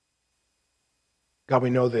God, we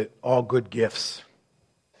know that all good gifts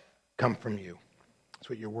come from you. That's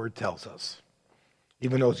what your word tells us.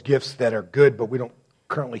 Even those gifts that are good, but we don't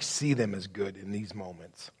currently see them as good in these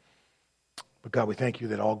moments. But God, we thank you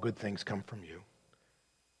that all good things come from you.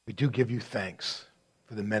 We do give you thanks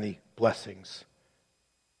for the many blessings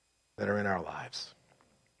that are in our lives.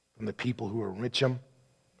 From the people who enrich them,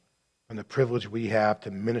 from the privilege we have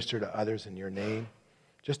to minister to others in your name,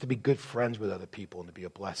 just to be good friends with other people and to be a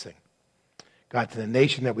blessing. God, to the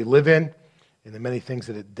nation that we live in and the many things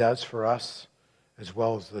that it does for us, as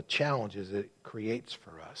well as the challenges it creates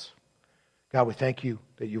for us. God, we thank you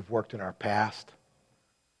that you've worked in our past.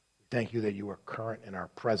 We thank you that you are current in our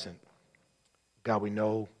present. God, we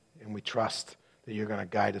know and we trust that you're going to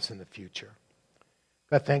guide us in the future.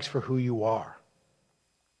 God, thanks for who you are.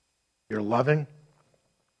 You're loving,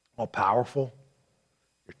 all-powerful,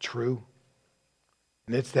 you're true,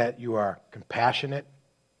 and it's that you are compassionate,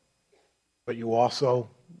 but you also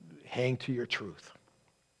hang to your truth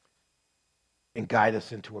and guide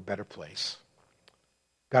us into a better place.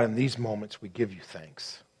 God, in these moments, we give you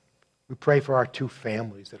thanks. We pray for our two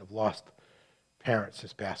families that have lost parents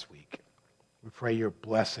this past week. We pray your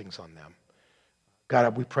blessings on them.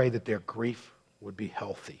 God, we pray that their grief would be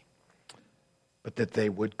healthy, but that they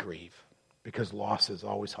would grieve, because loss is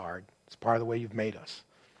always hard. It's part of the way you've made us.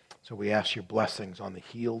 So we ask your blessings on the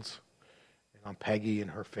Heals and on Peggy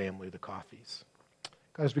and her family, the Coffees.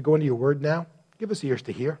 God, as we go into your word now, give us ears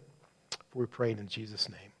to hear. For we pray in Jesus'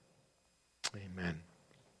 name. Amen.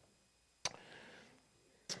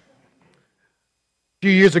 A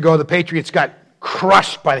few years ago, the Patriots got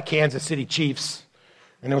crushed by the Kansas City Chiefs.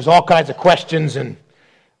 And there was all kinds of questions, and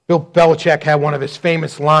Bill Belichick had one of his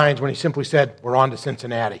famous lines when he simply said, "We're on to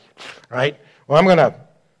Cincinnati," right? Well, I'm going to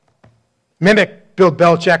mimic Bill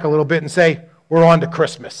Belichick a little bit and say, we're on to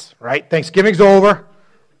Christmas, right? Thanksgiving's over.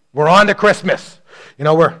 We're on to Christmas. You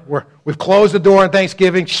know, we've closed the door on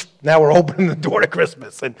Thanksgiving. Now we're opening the door to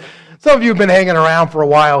Christmas. And some of you have been hanging around for a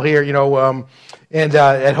while here, you know, and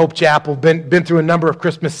at Hope Chapel, been through a number of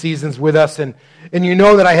Christmas seasons with us, and you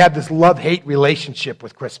know that I have this love-hate relationship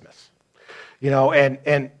with Christmas. You know,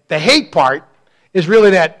 and the hate part is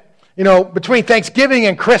really that, you know, between Thanksgiving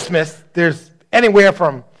and Christmas, there's anywhere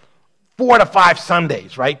from 4 to 5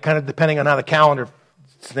 Sundays, right? Kind of depending on how the calendar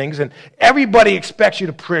things, and everybody expects you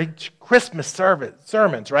to preach Christmas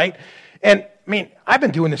sermons, right? And I mean, I've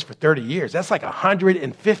been doing this for 30 years. That's like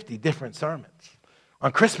 150 different sermons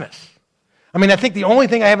on Christmas. I mean, I think the only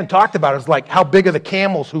thing I haven't talked about is like how big are the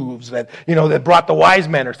camel's hooves that, you know, that brought the wise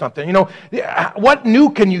men or something. You know, what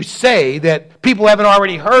new can you say that people haven't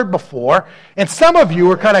already heard before? And some of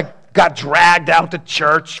you are kind of got dragged out to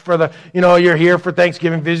church for the, you know, you're here for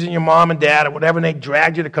Thanksgiving, visiting your mom and dad or whatever, and they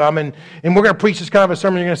dragged you to come, and we're going to preach this kind of a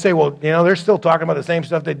sermon. You're going to say, well, you know, they're still talking about the same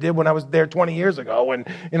stuff they did when I was there 20 years ago, and,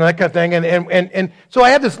 you know, that kind of thing. And so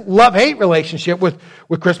I have this love-hate relationship with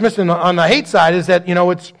Christmas, and on the hate side is that, you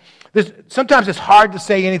know, sometimes it's hard to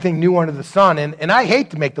say anything new under the sun, and I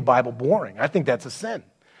hate to make the Bible boring. I think that's a sin,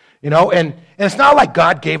 you know, and it's not like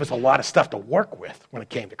God gave us a lot of stuff to work with when it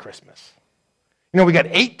came to Christmas. You know, we got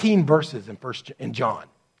 18 verses in John.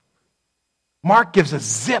 Mark gives us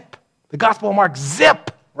zip. The Gospel of Mark,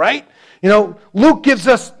 zip, right? You know, Luke gives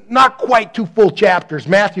us not quite 2 full chapters.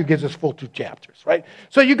 Matthew gives us full 2 chapters, right?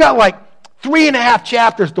 So you got like 3.5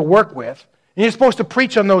 chapters to work with, and you're supposed to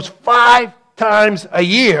preach on those 5 times a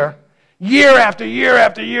year, year after year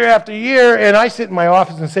after year after year, and I sit in my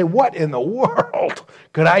office and say, what in the world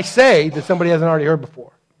could I say that somebody hasn't already heard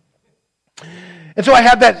before? And so I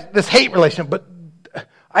have this hate relationship, but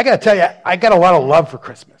I got to tell you, I got a lot of love for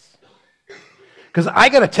Christmas. Because I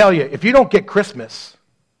got to tell you, if you don't get Christmas,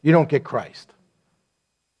 you don't get Christ.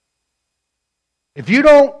 If you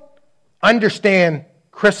don't understand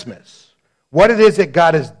Christmas, what it is that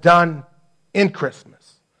God has done in Christmas,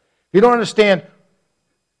 if you don't understand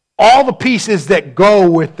all the pieces that go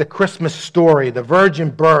with the Christmas story, the virgin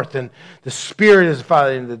birth and the Spirit as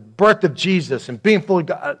Father and the birth of Jesus and being fully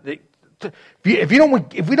God,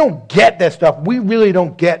 if we don't get that stuff, we really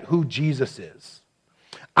don't get who Jesus is.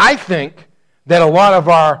 I think that a lot of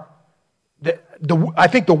I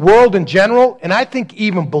think the world in general, and I think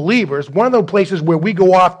even believers, one of the places where we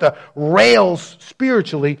go off the rails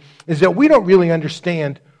spiritually is that we don't really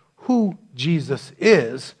understand who Jesus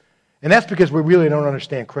is, and that's because we really don't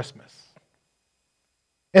understand Christmas.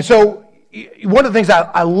 And so one of the things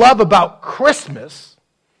I love about Christmas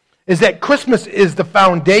is that Christmas is the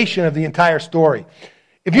foundation of the entire story.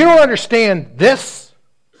 If you don't understand this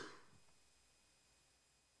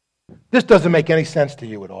doesn't make any sense to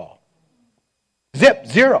you at all.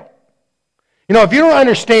 Zero. You know, if you don't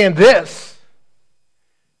understand this,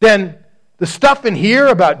 then the stuff in here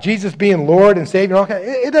about Jesus being Lord and Savior,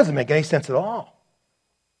 it doesn't make any sense at all.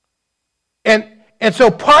 And so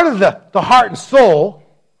part of the heart and soul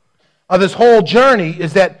of this whole journey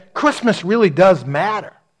is that Christmas really does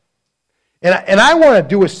matter. And I want to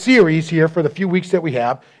do a series here for the few weeks that we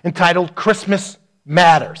have entitled Christmas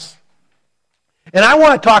Matters. And I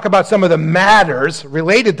want to talk about some of the matters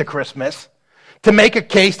related to Christmas to make a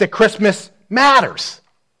case that Christmas matters.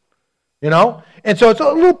 You know? And so it's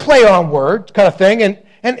a little play on words kind of thing.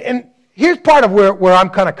 And here's part of where I'm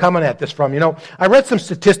kind of coming at this from. You know, I read some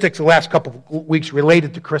statistics the last couple of weeks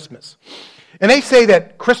related to Christmas. And they say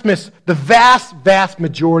that Christmas, the vast, vast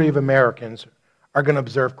majority of Americans are going to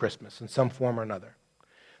observe Christmas in some form or another.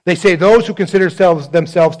 They say those who consider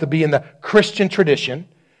themselves to be in the Christian tradition,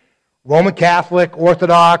 Roman Catholic,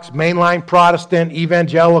 Orthodox, mainline Protestant,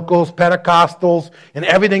 evangelicals, Pentecostals, and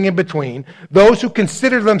everything in between, those who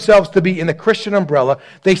consider themselves to be in the Christian umbrella,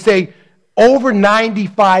 they say over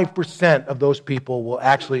 95% of those people will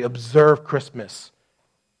actually observe Christmas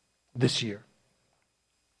this year.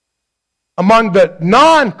 Among the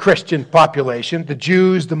non-Christian population, the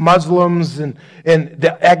Jews, the Muslims, and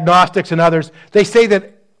the agnostics and others, they say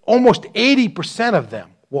that almost 80% of them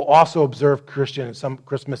will also observe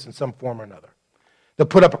Christmas in some form or another. They'll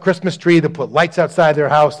put up a Christmas tree, they'll put lights outside their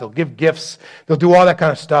house, they'll give gifts, they'll do all that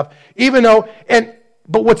kind of stuff.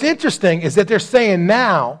 But what's interesting is that they're saying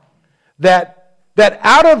now that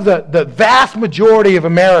out of the vast majority of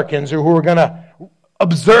Americans who are going to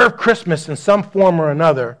observe Christmas in some form or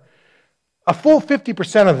another, a full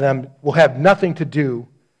 50% of them will have nothing to do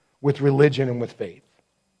with religion and with faith.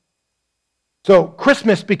 So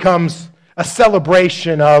Christmas becomes a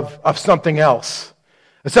celebration of something else.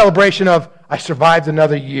 A celebration of, I survived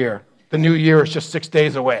another year. The new year is just 6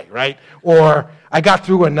 days away, right? Or, I got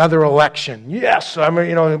through another election. Yes,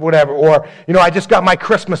 whatever. Or, I just got my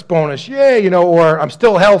Christmas bonus. Yay, or I'm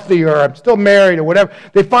still healthy, or I'm still married, or whatever.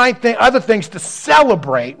 They find other things to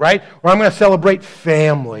celebrate, right? Or I'm going to celebrate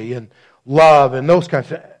family and love and those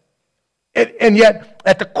kinds of things. And yet,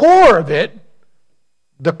 at the core of it,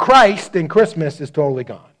 the Christ in Christmas is totally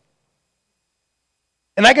gone.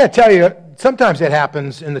 And I got to tell you, sometimes that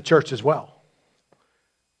happens in the church as well.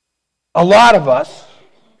 A lot of us,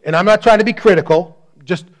 and I'm not trying to be critical,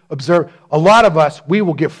 just observe, a lot of us, we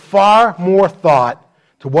will give far more thought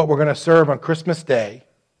to what we're going to serve on Christmas Day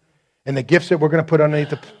and the gifts that we're going to put underneath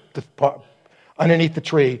the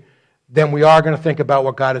tree than we are going to think about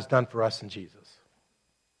what God has done for us in Jesus.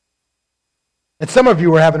 And some of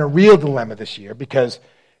you are having a real dilemma this year because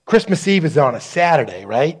Christmas Eve is on a Saturday,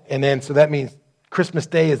 right? And then, so that means Christmas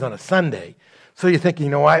Day is on a Sunday. So you're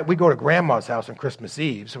thinking, we go to Grandma's house on Christmas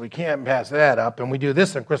Eve, so we can't pass that up, and we do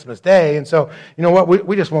this on Christmas Day, and so,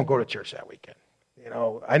 we just won't go to church that weekend.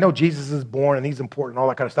 I know Jesus is born, and he's important, all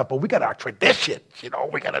that kind of stuff, but we got our traditions,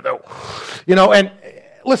 we got to do. And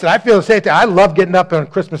listen, I feel the same thing. I love getting up on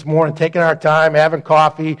Christmas morning, taking our time, having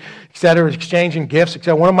coffee, et cetera, exchanging gifts, et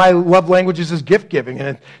cetera. One of my love languages is gift giving,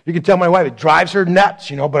 and you can tell my wife, it drives her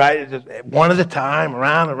nuts, but I just, one at a time,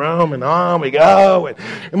 around the room, and on we go, and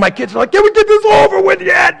my kids are like, can we get this over with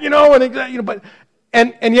yet,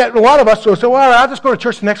 and yet a lot of us so all right, I'll just go to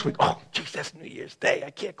church next week. Oh, geez, that's New Year's Day.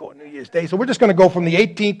 I can't go on New Year's Day. So we're just going to go from the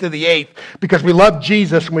 18th to the 8th because we love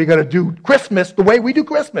Jesus and we're going to do Christmas the way we do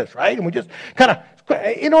Christmas, right? And we just kind of,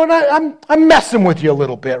 and I'm messing with you a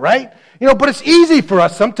little bit, right? But it's easy for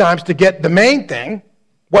us sometimes to get the main thing,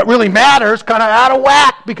 what really matters, kind of out of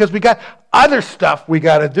whack because we got other stuff we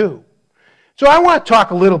got to do. So I want to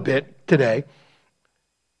talk a little bit today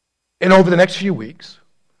and over the next few weeks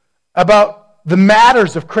about the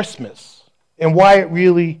matters of Christmas and why it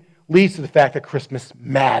really leads to the fact that Christmas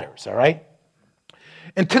matters, all right?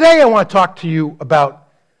 And today I want to talk to you about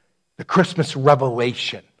the Christmas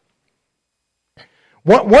revelation.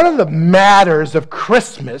 One of the matters of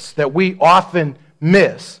Christmas that we often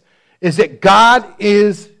miss is that God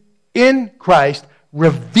is in Christ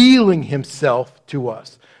revealing himself to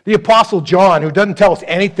us. The Apostle John, who doesn't tell us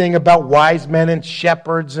anything about wise men and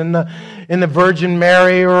shepherds and the Virgin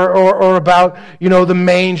Mary or about, the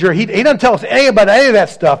manger. He doesn't tell us anything about any of that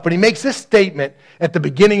stuff, but he makes this statement at the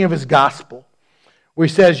beginning of his gospel where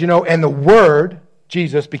he says, and the Word,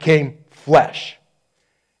 Jesus, became flesh.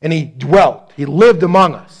 And he dwelt, he lived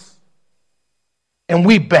among us. And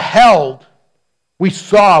we beheld, we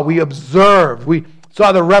saw, we observed, we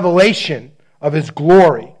saw the revelation of his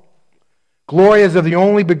glory. Glory as of the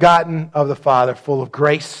only begotten of the Father, full of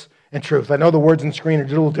grace and truth. I know the words on the screen are a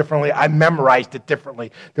little differently. I memorized it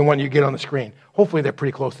differently than when you get on the screen. Hopefully they're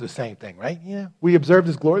pretty close to the same thing, right? Yeah. We observed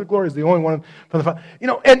his glory. The glory is the only one from the Father.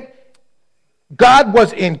 And God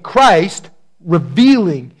was in Christ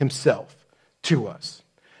revealing himself. to us.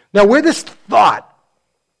 Now, where this thought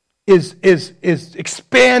is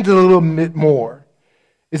expanded a little bit more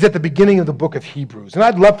is at the beginning of the book of Hebrews. And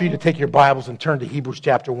I'd love for you to take your Bibles and turn to Hebrews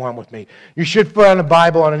chapter 1 with me. You should find a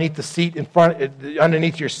Bible underneath the seat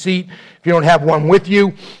underneath your seat. If you don't have one with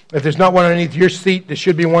you, if there's not one underneath your seat, there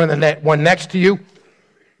should be one one next to you.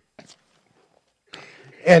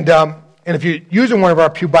 And if you're using one of our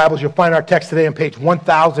pew Bibles, you'll find our text today on page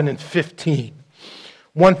 1015.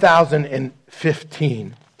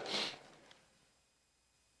 1015.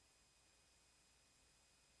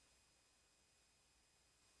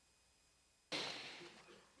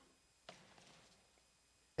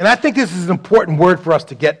 And I think this is an important word for us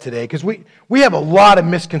to get today because we have a lot of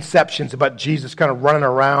misconceptions about Jesus kind of running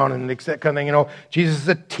around and that kind of thing. You know, Jesus is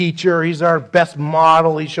a teacher. He's our best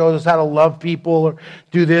model. He shows us how to love people or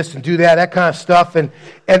do this and do that kind of stuff. And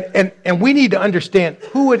we need to understand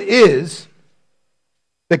who it is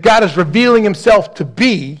that God is revealing himself to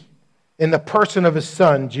be in the person of his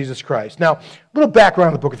Son, Jesus Christ. Now, a little background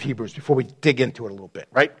on the book of Hebrews before we dig into it a little bit,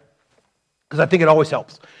 right? Because I think it always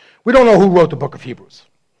helps. We don't know who wrote the book of Hebrews.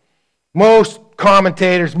 Most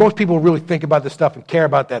commentators, most people who really think about this stuff and care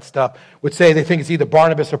about that stuff would say they think it's either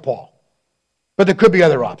Barnabas or Paul. But there could be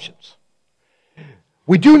other options.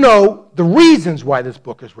 We do know the reasons why this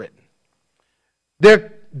book is written.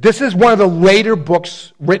 This is one of the later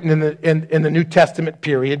books written in the New Testament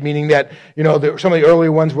period, meaning that some of the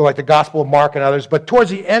earlier ones were like the Gospel of Mark and others. But towards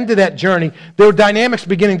the end of that journey, there were dynamics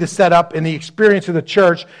beginning to set up in the experience of the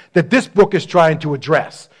church that this book is trying to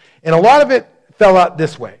address. And a lot of it fell out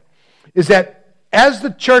this way. Is that as the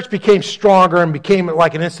church became stronger and became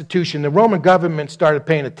like an institution, the Roman government started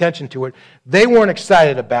paying attention to it. They weren't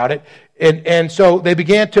excited about it, and so they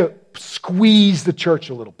began to squeeze the church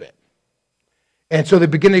a little bit. And so they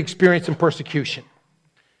began to experience some persecution.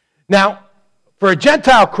 Now, for a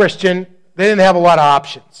Gentile Christian, they didn't have a lot of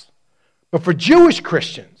options. But for Jewish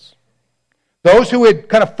Christians, those who had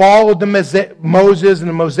kind of followed Moses and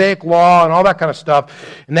the Mosaic law and all that kind of stuff,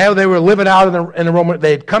 and now they were living out in the Roman,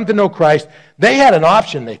 they had come to know Christ, they had an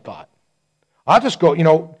option, they thought. I'll just go,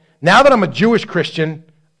 now that I'm a Jewish Christian,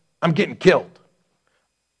 I'm getting killed.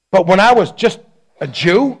 But when I was just a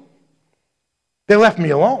Jew, they left me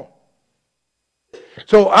alone.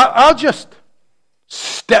 So I'll just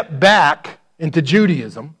step back into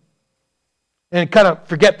Judaism and kind of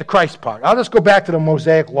forget the Christ part. I'll just go back to the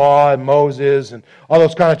Mosaic law and Moses and all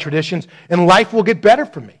those kind of traditions, and life will get better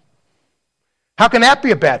for me. How can that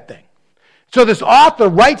be a bad thing? So this author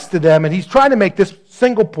writes to them, and he's trying to make this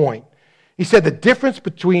single point. He said the difference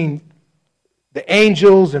between the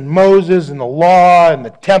angels and Moses and the law and the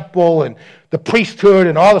temple and the priesthood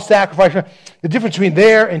and all the sacrifices, the difference between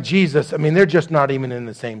there and Jesus, they're just not even in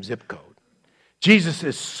the same zip code. Jesus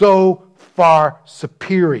is so far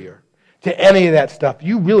superior to any of that stuff.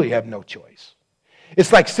 You really have no choice.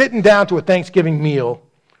 It's like sitting down to a Thanksgiving meal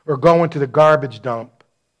or going to the garbage dump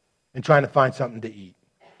and trying to find something to eat.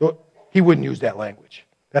 He wouldn't use that language.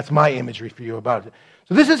 That's my imagery for you about it.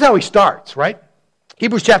 So this is how he starts, right?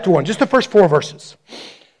 Hebrews chapter 1, just the first 4 verses. It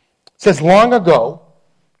says, long ago,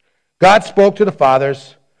 God spoke to the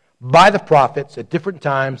fathers by the prophets at different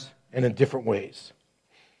times and in different ways.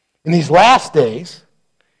 In these last days,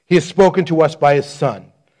 he has spoken to us by his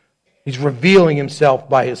Son. He's revealing himself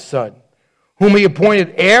by his Son, whom he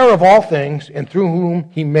appointed heir of all things and through whom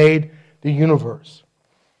he made the universe.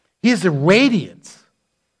 He is the radiance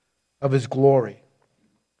of his glory,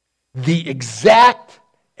 the exact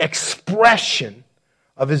expression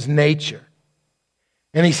of his nature,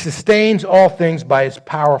 and he sustains all things by his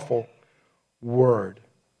powerful word.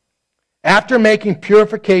 After making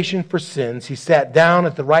purification for sins, he sat down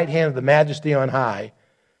at the right hand of the Majesty on high,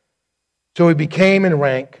 so he became in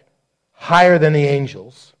rank higher than the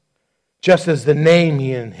angels, just as the name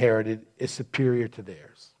he inherited is superior to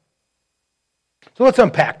theirs. So let's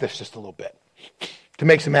unpack this just a little bit to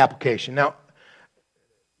make some application. Now,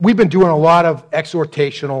 we've been doing a lot of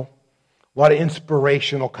exhortational, a lot of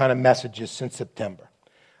inspirational kind of messages since September.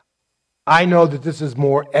 I know that this is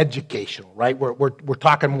more educational, right? We're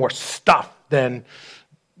talking more stuff than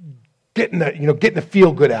getting the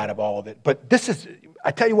feel good out of all of it. But this is,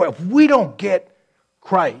 I tell you what, if we don't get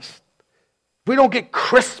Christ, if we don't get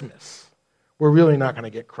Christmas, we're really not going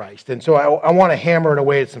to get Christ. And so I want to hammer it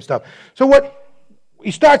away at some stuff. So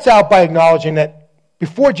he starts out by acknowledging that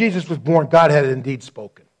before Jesus was born, God had indeed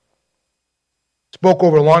spoken. Spoke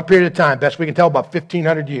over a long period of time, best we can tell, about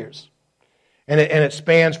 1,500 years. And it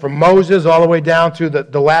spans from Moses all the way down to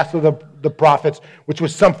the last of the prophets, which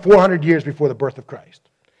was some 400 years before the birth of Christ.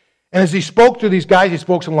 And as he spoke to these guys, he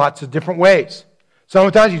spoke in lots of different ways.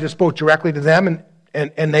 Sometimes he just spoke directly to them,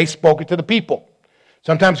 and they spoke it to the people.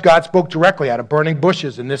 Sometimes God spoke directly out of burning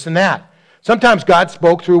bushes and this and that. Sometimes God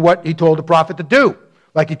spoke through what he told the prophet to do.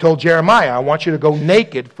 Like he told Jeremiah, I want you to go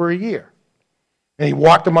naked for a year. And he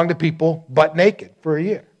walked among the people butt naked for a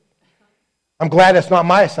year. I'm glad that's not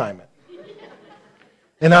my assignment.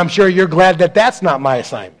 And I'm sure you're glad that that's not my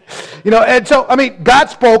assignment. And so, God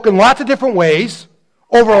spoke in lots of different ways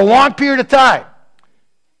over a long period of time.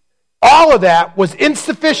 All of that was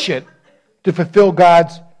insufficient to fulfill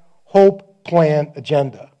God's hope, plan,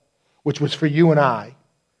 agenda, which was for you and I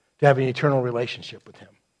to have an eternal relationship with him.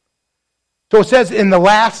 So it says in the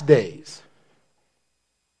last days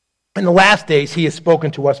he has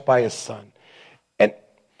spoken to us by his Son. And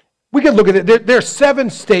we could look at it. There are 7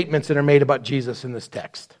 statements that are made about Jesus in this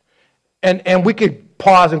text. And we could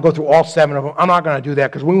pause and go through all 7 of them. I'm not going to do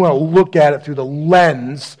that because we want to look at it through the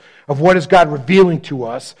lens of what is God revealing to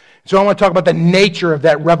us. So I want to talk about the nature of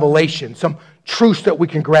that revelation, some truths that we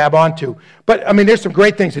can grab onto. But, there's some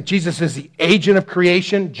great things that Jesus is the agent of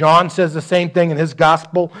creation. John says the same thing in his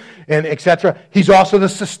gospel, and etc. He's also the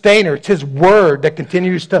sustainer. It's his word that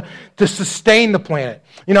continues to sustain the planet.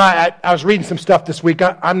 I was reading some stuff this week.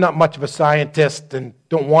 I'm not much of a scientist and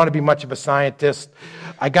don't want to be much of a scientist.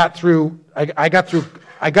 I got through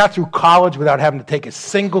college without having to take a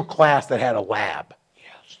single class that had a lab.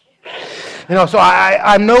 Yes. So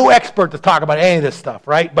I'm no expert to talk about any of this stuff,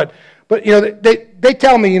 right? But they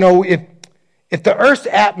tell me, if the Earth's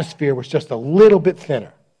atmosphere was just a little bit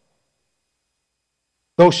thinner,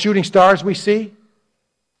 those shooting stars we see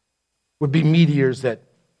would be meteors that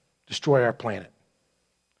destroy our planet.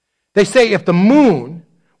 They say if the moon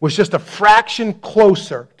was just a fraction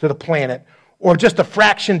closer to the planet or just a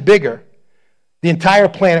fraction bigger, the entire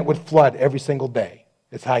planet would flood every single day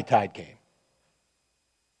as high tide came.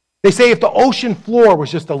 They say if the ocean floor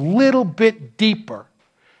was just a little bit deeper,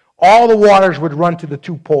 all the waters would run to the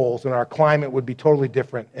 2 poles and our climate would be totally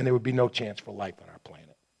different and there would be no chance for life on our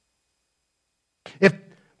planet. If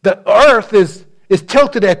the earth is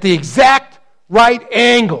tilted at the exact right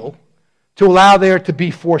angle to allow there to be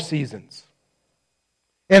 4 seasons.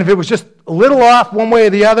 And if it was just a little off one way or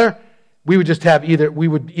the other, we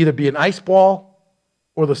would either be an ice ball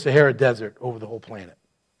or the Sahara Desert over the whole planet.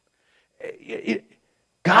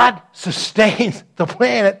 God sustains the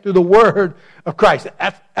planet through the word of Christ.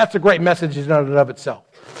 That's a great message in and of itself.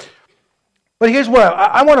 But here's what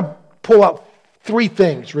I want to pull out 3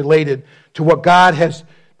 things related to what God has,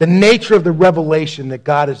 the nature of the revelation that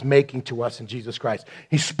God is making to us in Jesus Christ.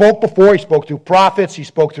 He spoke before, he spoke through prophets, he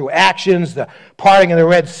spoke through actions, the parting of the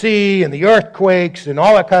Red Sea and the earthquakes and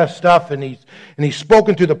all that kind of stuff, and he's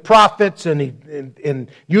spoken through the prophets and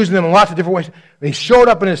using them in lots of different ways. And he showed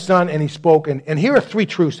up in his Son and he spoke, and here are 3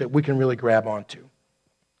 truths that we can really grab onto.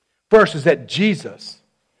 First is that Jesus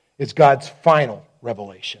is God's final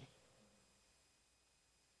revelation.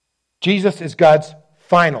 Jesus is God's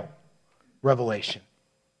final revelation.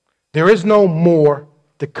 There is no more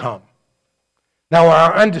to come. Now,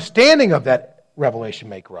 our understanding of that revelation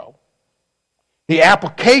may grow. The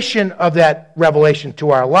application of that revelation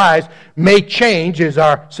to our lives may change as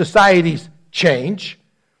our societies change,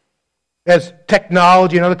 as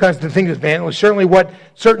technology and other kinds of things advance. Certainly what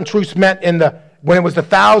certain truths meant when it was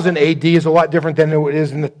 1000 AD is a lot different than it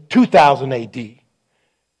is in the 2000 AD.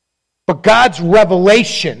 But God's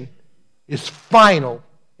revelation is final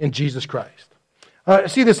in Jesus Christ. I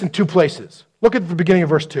see this in 2 places. Look at the beginning of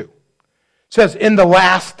verse 2. It says, in the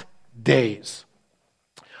last days.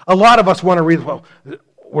 A lot of us want to read, well,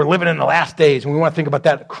 we're living in the last days, and we want to think about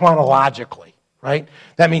that chronologically, right?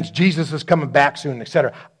 That means Jesus is coming back soon,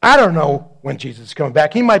 etc. I don't know when Jesus is coming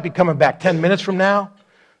back. He might be coming back 10 minutes from now.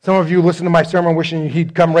 Some of you listen to my sermon wishing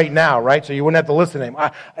he'd come right now, right? So you wouldn't have to listen to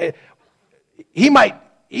him.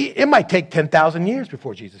 It might take 10,000 years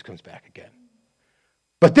before Jesus comes back again.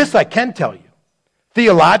 But this I can tell you.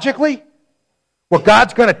 Theologically, what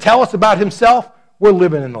God's going to tell us about himself, we're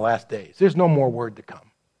living in the last days. There's no more word to come.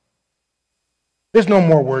 There's no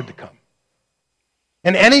more word to come.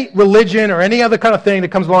 And any religion or any other kind of thing that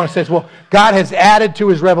comes along and says, well, God has added to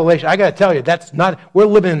his revelation, I got to tell you, we're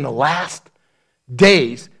living in the last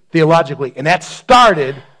days theologically. And that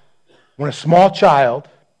started when a small child,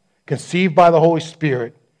 conceived by the Holy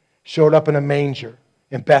Spirit, showed up in a manger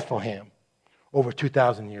in Bethlehem over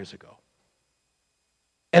 2,000 years ago.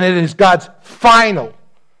 And it is God's final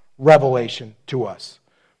revelation to us.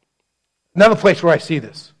 Another place where I see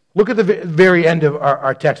this. Look at the very end of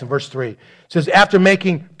our text in verse 3. It says, after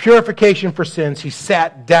making purification for sins, he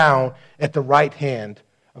sat down at the right hand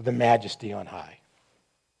of the Majesty on high.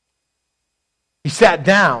 He sat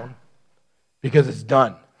down because it's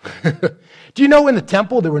done. Do you know in the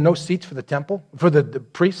temple there were no seats for the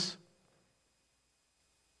priests?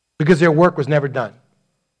 Because their work was never done.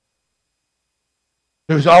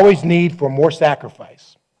 There was always need for more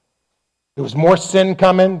sacrifice. There was more sin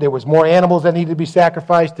coming. There was more animals that needed to be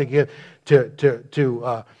sacrificed to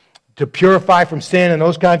purify from sin and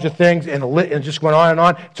those kinds of things, and it just went on and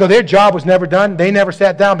on. So their job was never done. They never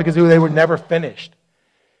sat down because they were never finished.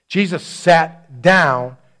 Jesus sat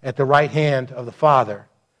down at the right hand of the Father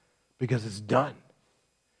because it's done.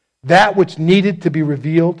 That which needed to be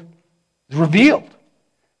revealed is revealed.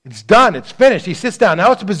 It's done. It's finished. He sits down.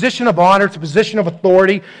 Now it's a position of honor. It's a position of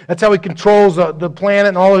authority. That's how he controls the planet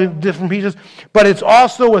and all the different pieces. But it's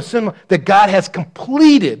also a symbol that God has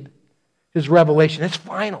completed his revelation. It's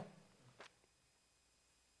final.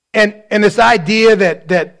 And this idea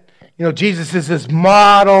that Jesus is his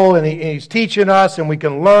model and he's teaching us and we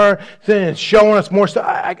can learn and showing us more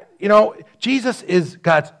stuff. Jesus is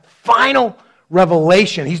God's final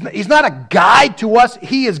revelation. He's not a guide to us.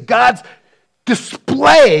 He is God's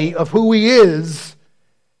display of who he is,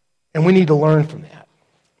 and we need to learn from that.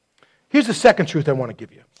 Here's the second truth I want to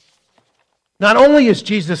give you. Not only is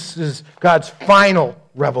Jesus God's final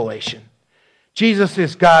revelation, Jesus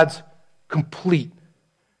is God's complete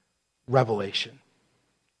revelation.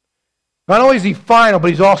 Not only is he final,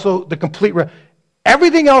 but he's also the complete.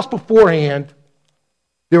 Everything else beforehand,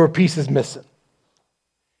 there were pieces missing.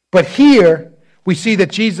 But here, we see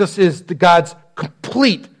that Jesus is God's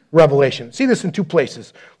complete revelation. See this in two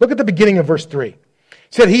places. Look at the beginning of verse 3. He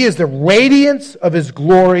said, he is the radiance of his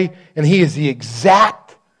glory, and he is the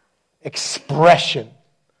exact expression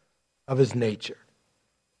of his nature.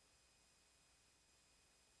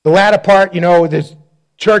 The latter part, this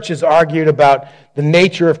church has argued about the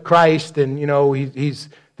nature of Christ, and, he's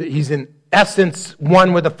in essence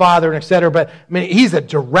one with the Father, and etc. But, he's a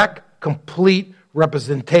direct, complete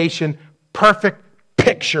representation, perfect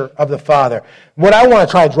picture of the Father. What I want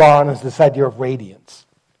to try to draw on is this idea of radiance.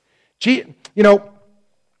 You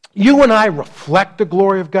and I reflect the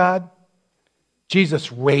glory of God.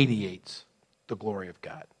 Jesus radiates the glory of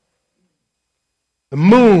God. The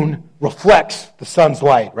moon reflects the sun's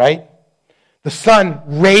light, right? The sun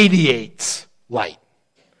radiates light.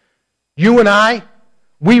 You and I,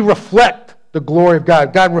 we reflect the glory of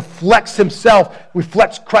God. God reflects himself,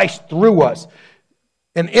 reflects Christ through us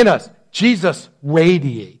and in us. Jesus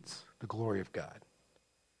radiates the glory of God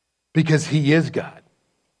because he is God.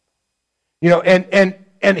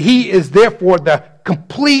 And he is therefore the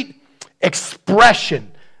complete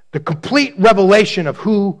expression, the complete revelation of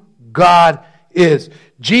who God is.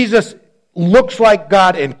 Jesus looks like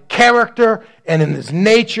God in character and in his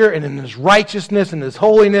nature and in his righteousness and his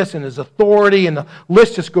holiness and his authority, and the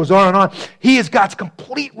list just goes on and on. He is God's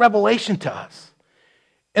complete revelation to us.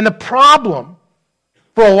 And the problem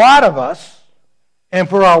for a lot of us and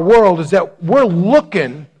for our world is that we're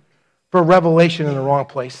looking for revelation in the wrong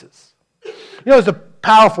places. There's a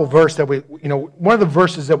powerful verse that one of the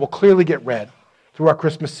verses that will clearly get read through our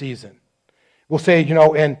Christmas season. We'll say,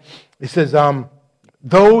 and it says,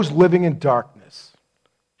 those living in darkness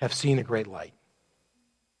have seen a great light.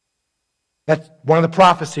 That's one of the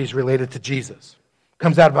prophecies related to Jesus. It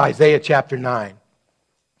comes out of Isaiah chapter 9.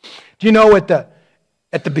 Do you know at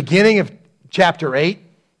the beginning of chapter 8,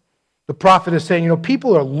 the prophet is saying,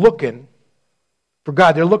 people are looking for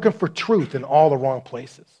God. They're looking for truth in all the wrong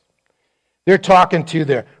places. They're talking to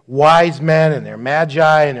their wise men and their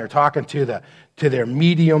magi, and they're talking to their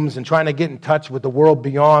mediums and trying to get in touch with the world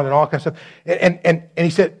beyond and all kinds of stuff. And he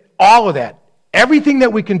said, all of that, everything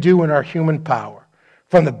that we can do in our human power,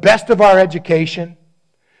 from the best of our education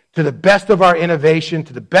to the best of our innovation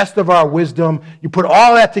to the best of our wisdom, you put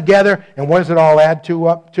all that together, and what does it all add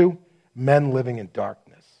up to? Men living in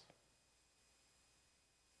darkness.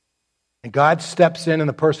 And God steps in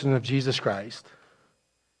the person of Jesus Christ,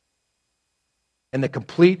 and the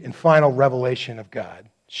complete and final revelation of God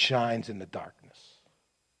shines in the darkness.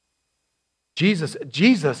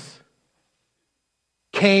 Jesus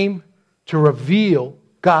came to reveal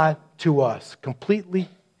God to us completely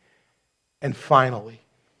and finally.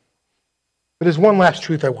 But there's one last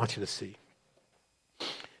truth I want you to see.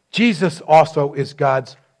 Jesus also is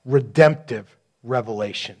God's redemptive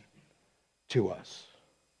revelation to us.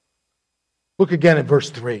 Look again at verse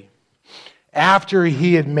 3. After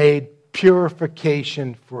he had made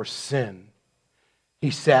purification for sin,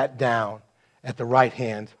 he sat down at the right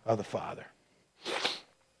hand of the Father.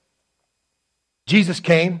 Jesus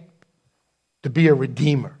came to be a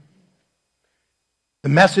redeemer. The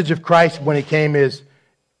message of Christ when he came is,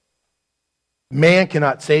 man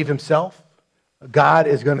cannot save himself. God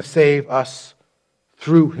is going to save us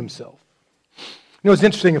through himself. You know, it's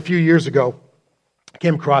interesting, a few years ago, I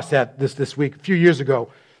came across this week. A few years ago,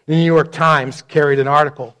 the New York Times carried an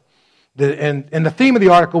article, and the theme of the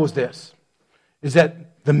article was this, is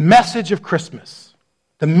that the message of Christmas,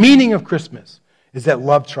 the meaning of Christmas, is that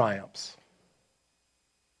love triumphs.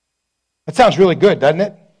 That sounds really good, doesn't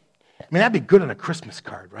it? I mean, that'd be good on a Christmas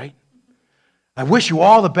card, right? I wish you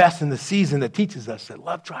all the best in the season that teaches us that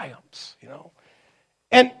love triumphs, you know.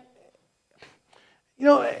 And, you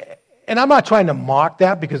know, and I'm not trying to mock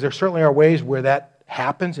that, because there certainly are ways where that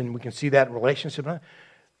happens and we can see that relationship.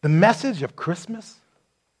 The message of Christmas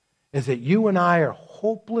is that you and I are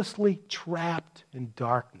hopelessly trapped in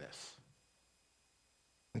darkness.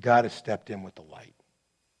 And God has stepped in with the light.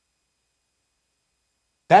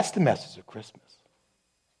 That's the message of Christmas.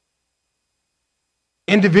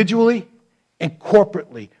 Individually and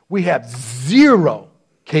corporately, we have zero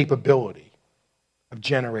capability of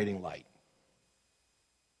generating light.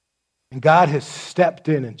 And God has stepped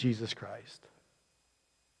in Jesus Christ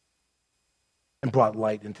and brought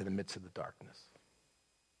light into the midst of the darkness.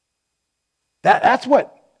 That's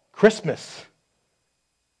what Christmas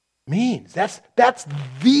means. That's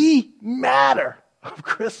the matter of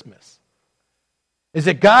Christmas. Is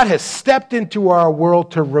that God has stepped into our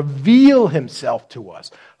world to reveal himself to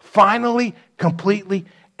us, finally, completely,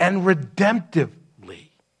 and redemptively.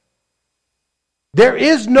 There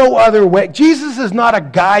is no other way. Jesus is not a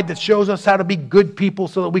guide that shows us how to be good people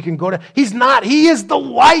so that we can go to... He's not. He is the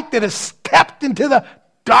light that has stepped into the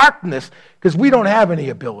darkness, because we don't have any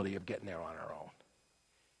ability of getting there on our own.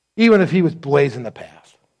 Even if he was blazing the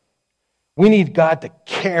path. We need God to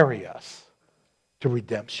carry us to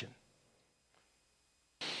redemption.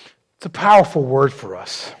 It's a powerful word for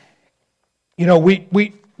us. You know, we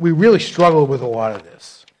really struggle with a lot of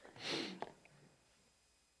this.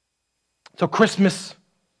 So Christmas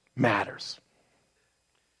matters.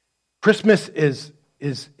 Christmas is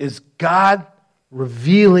God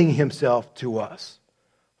revealing himself to us.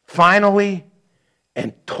 Finally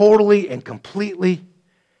and totally and completely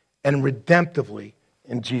and redemptively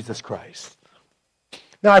in Jesus Christ.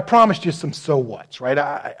 Now, I promised you some so whats, right?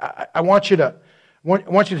 I want you to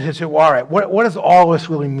say, well, all right, what does all this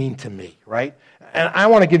really mean to me, right? And I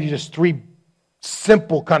want to give you just three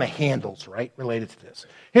simple kind of handles, right, related to this.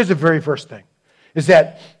 Here's the very first thing, is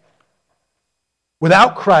that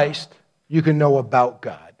without Christ, you can know about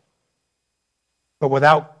God.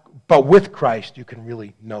 But with Christ, you can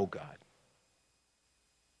really know God.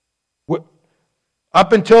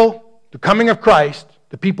 Up until the coming of Christ,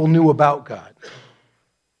 the people knew about God.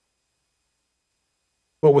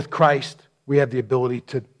 But with Christ, we have the ability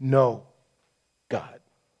to know God.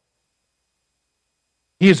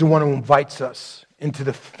 He is the one who invites us into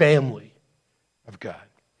the family of God.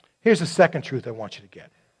 Here's the second truth I want you to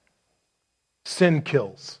get. Sin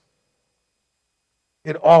kills.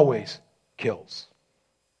 It always kills.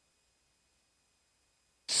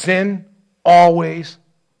 Sin always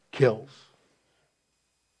kills.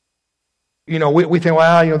 You know, we think,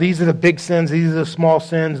 well, you know, these are the big sins, these are the small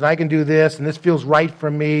sins, and I can do this, and this feels right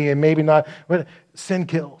for me, and maybe not. But sin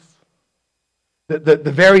kills. The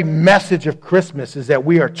very message of Christmas is that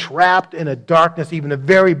we are trapped in a darkness. Even the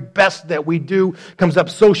very best that we do comes up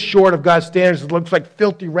so short of God's standards, it looks like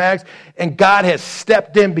filthy rags, and God has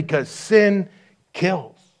stepped in because sin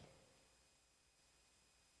kills.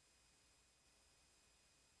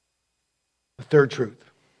 The third truth.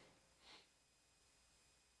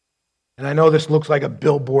 And I know this looks like a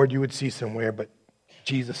billboard you would see somewhere, but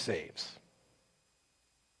Jesus saves.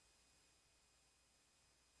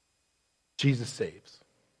 Jesus saves.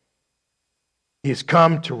 He has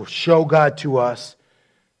come to show God to us,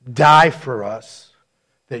 die for us,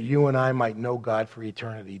 that you and I might know God for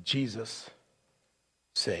eternity. Jesus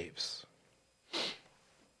saves.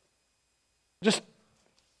 Just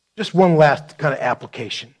one last kind of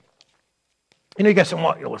application. You know, you guys say,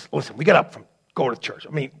 well, listen, we get up from go to church.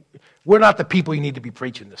 I mean, we're not the people you need to be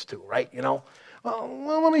preaching this to, right? You know?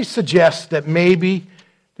 Well, let me suggest that maybe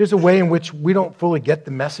there's a way in which we don't fully get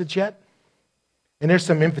the message yet. And there's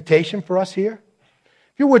some invitation for us here.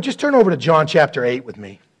 If you would, just turn over to John chapter 8 with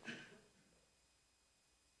me.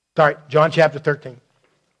 Sorry, John chapter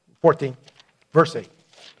 14, verse 8.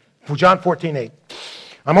 John 14:8.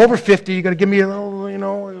 I'm over 50. You're going to give me a little, you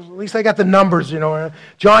know, at least I got the numbers, you know.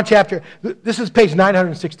 John chapter, this is page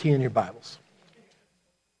 916 in your Bibles.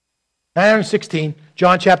 916,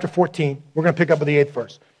 John chapter 14. We're going to pick up with the 8th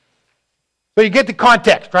verse. So you get the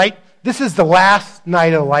context, right? This is the last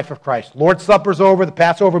night of the life of Christ. Lord's Supper's over. The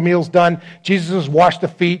Passover meal's done. Jesus has washed the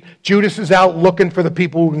feet. Judas is out looking for the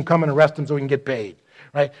people who can come and arrest him so he can get paid.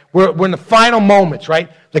 right? We're in the final moments, right?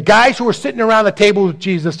 The guys who were sitting around the table with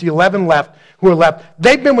Jesus, the 11 who are left,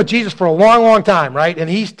 they've been with Jesus for a long, long time, right? And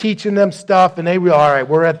he's teaching them stuff, and they realize,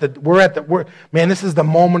 all right, man, this is the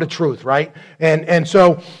moment of truth, right? And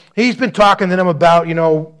so he's been talking to them about,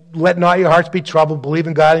 let not your hearts be troubled, believe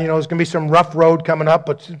in God. There's going to be some rough road coming up,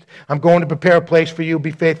 but I'm going to prepare a place for you,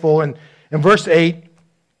 be faithful. And in verse 8,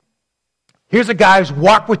 here's a guy who's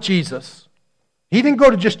walked with Jesus. He didn't go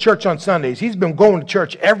to just church on Sundays. He's been going to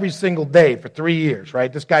church every single day for 3 years,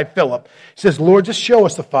 right? This guy, Philip, says, Lord, just show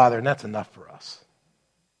us the Father, and that's enough for us.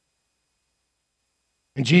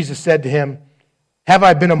 And Jesus said to him, have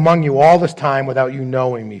I been among you all this time without you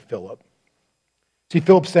knowing me, Philip? See,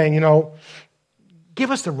 Philip's saying,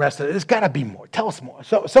 give us the rest of it. There's got to be more. Tell us more.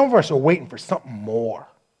 So some of us are waiting for something more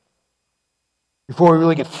before we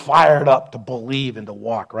really get fired up to believe and to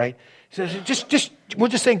walk, right? He says, we're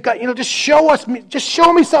just saying, God, just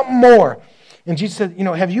show me something more. And Jesus said,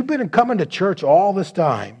 have you been coming to church all this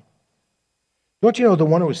time? Don't you know the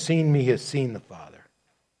one who has seen me has seen the Father?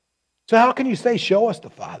 So how can you say, show us the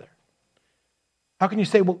Father? How can you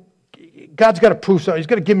say, well, God's got to prove something. He's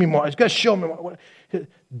got to give me more. He's got to show me more.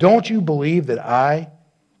 Don't you believe that I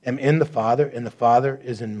am in the Father and the Father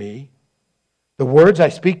is in me? The words I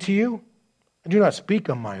speak to you, I do not speak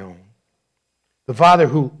on my own. The Father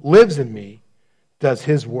who lives in me does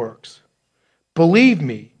his works. Believe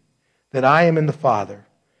me that I am in the Father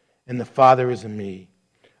and the Father is in me.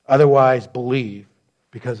 Otherwise, believe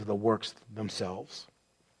because of the works themselves.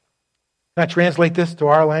 Can I translate this to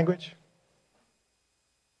our language?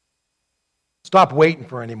 Stop waiting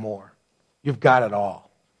for any more. You've got it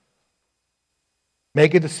all.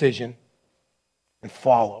 Make a decision and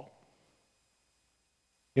follow.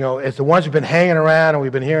 As the ones who've been hanging around and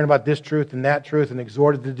we've been hearing about this truth and that truth and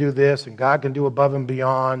exhorted to do this and God can do above and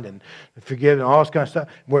beyond and forgive and all this kind of stuff,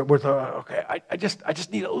 we're okay, I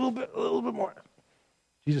just need a little bit more.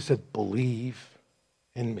 Jesus said, believe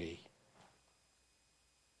in me.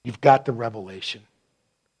 You've got the revelation.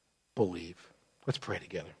 Believe. Let's pray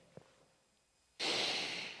together.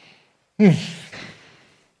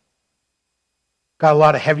 Got a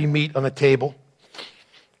lot of heavy meat on the table.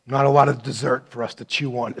 Not a lot of dessert for us to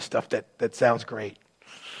chew on, the stuff that sounds great.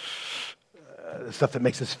 The stuff that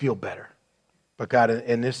makes us feel better. But God,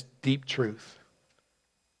 in this deep truth,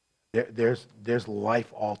 there's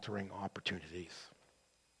life-altering opportunities.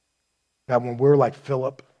 God, when we're like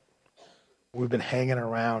Philip, we've been hanging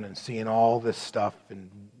around and seeing all this stuff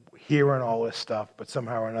and hearing all this stuff, but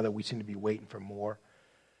somehow or another we seem to be waiting for more.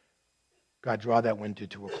 God, draw that window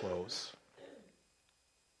to a close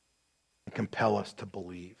and compel us to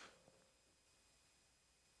believe.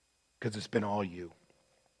 Because it's been all you,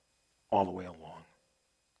 all the way along.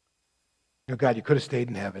 God, you could have stayed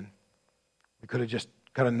in heaven. We could have just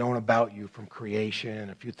kind of known about you from creation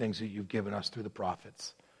and a few things that you've given us through the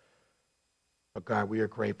prophets. But God, we are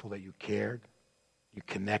grateful that you cared, you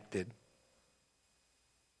connected,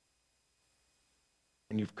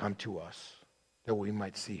 and you've come to us that we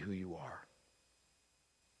might see who you are.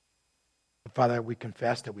 Father, we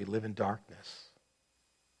confess that we live in darkness,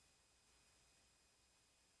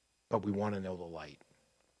 but we want to know the light.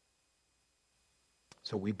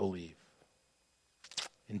 So we believe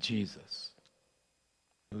in Jesus,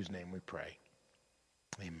 in whose name we pray.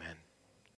 Amen.